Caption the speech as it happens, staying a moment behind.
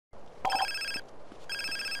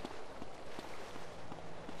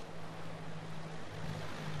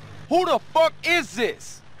Who the fuck is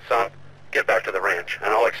this? Son, get back to the ranch,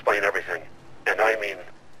 and I'll explain everything. And I mean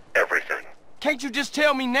everything. Can't you just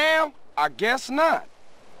tell me now? I guess not.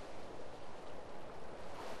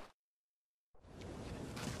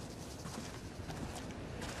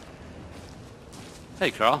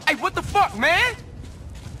 Hey, Carl. Hey, what the fuck, man?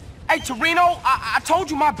 Hey, Torino, I told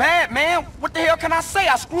you my bad, man. What the hell can I say?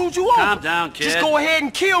 I screwed you over. Calm down, kid. Just go ahead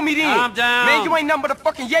and kill me then. Calm down. Man, you ain't nothing but a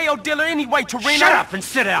fucking yayo dealer anyway, Torino. Shut up and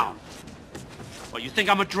sit down. What, you think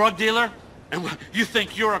I'm a drug dealer? And you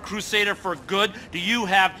think you're a crusader for good? Do you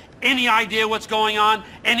have any idea what's going on?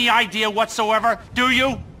 Any idea whatsoever? Do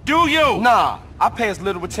you? Do you? Nah, I pay as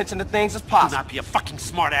little attention to things as Do possible. not be a fucking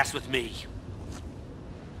smartass with me.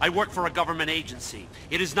 I work for a government agency.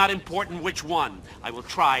 It is not important which one. I will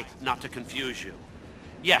try not to confuse you.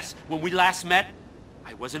 Yes, when we last met,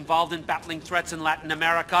 I was involved in battling threats in Latin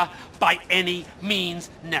America by any means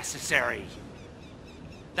necessary.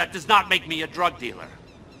 That does not make me a drug dealer.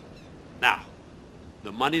 Now,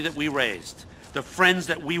 the money that we raised, the friends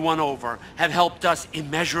that we won over, have helped us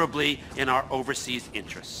immeasurably in our overseas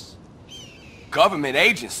interests. Government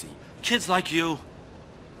agency? Kids like you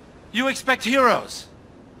expect heroes.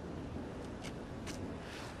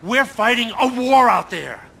 We're fighting a war out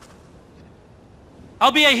there.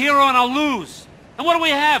 I'll be a hero and I'll lose. And what do we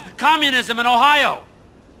have? Communism in Ohio.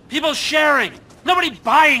 People sharing. Nobody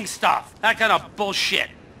buying stuff. That kind of bullshit.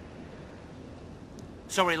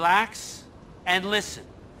 So relax and listen.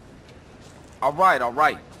 All right,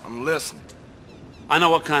 I'm listening. I know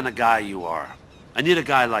what kind of guy you are. I need a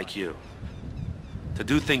guy like you to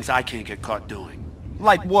do things I can't get caught doing.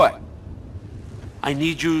 Like what? I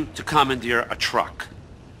need you to commandeer a truck.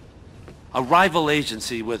 A rival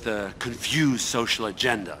agency with a confused social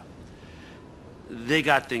agenda. They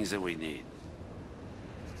got things that we need.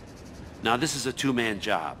 Now this is a two-man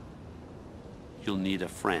job. You'll need a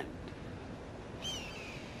friend.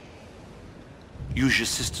 Use your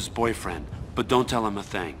sister's boyfriend, but don't tell him a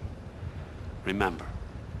thing. Remember,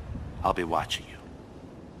 I'll be watching you.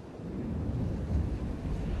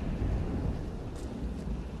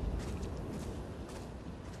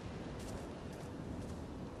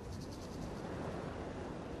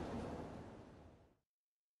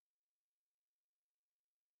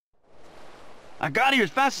 I got here as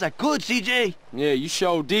fast as I could, CJ. Yeah, you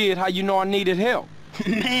sure did. How you know I needed help?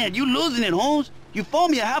 Man, you losing it, Holmes. You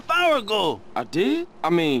phoned me a half hour ago. I did? I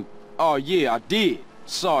mean, oh yeah, I did.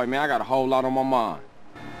 Sorry, man, I got a whole lot on my mind.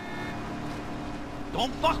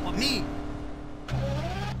 Don't fuck with me.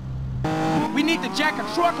 We need to jack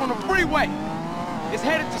a truck on the freeway. It's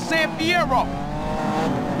headed to San Fierro.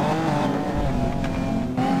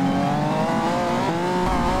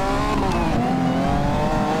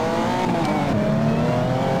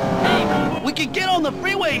 We can get on the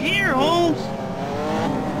freeway here, Holmes.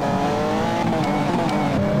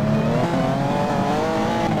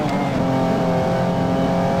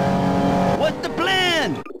 What's the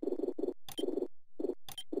plan?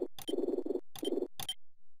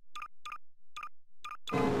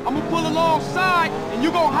 I'm gonna pull alongside, and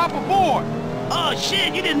you gonna hop aboard. Oh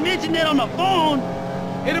shit, you didn't mention that on the phone.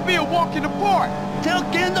 It'll be a walk in the park. Tell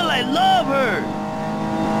Kendall I love her.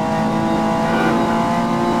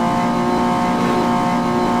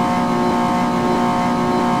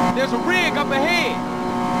 There's a rig up ahead.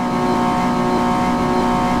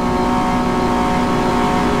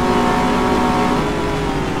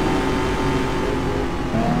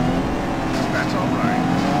 That's all right.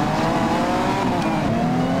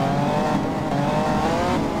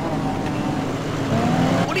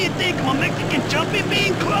 What do you think? I'm a Mexican jumping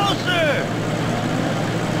bean closer.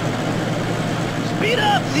 Speed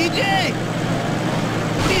up, CJ.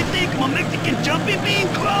 What do you think? I'm a Mexican jumping bean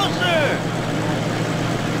closer.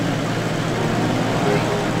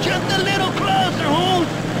 Just a little closer, Holmes.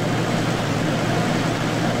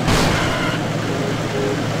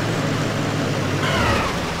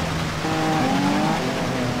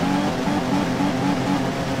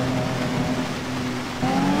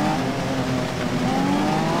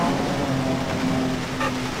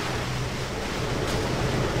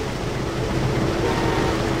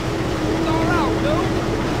 It's all out, dude.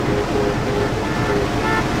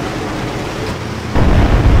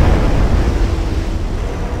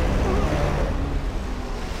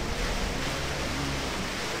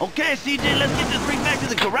 Okay, CJ, let's get this rig back to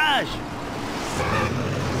the garage.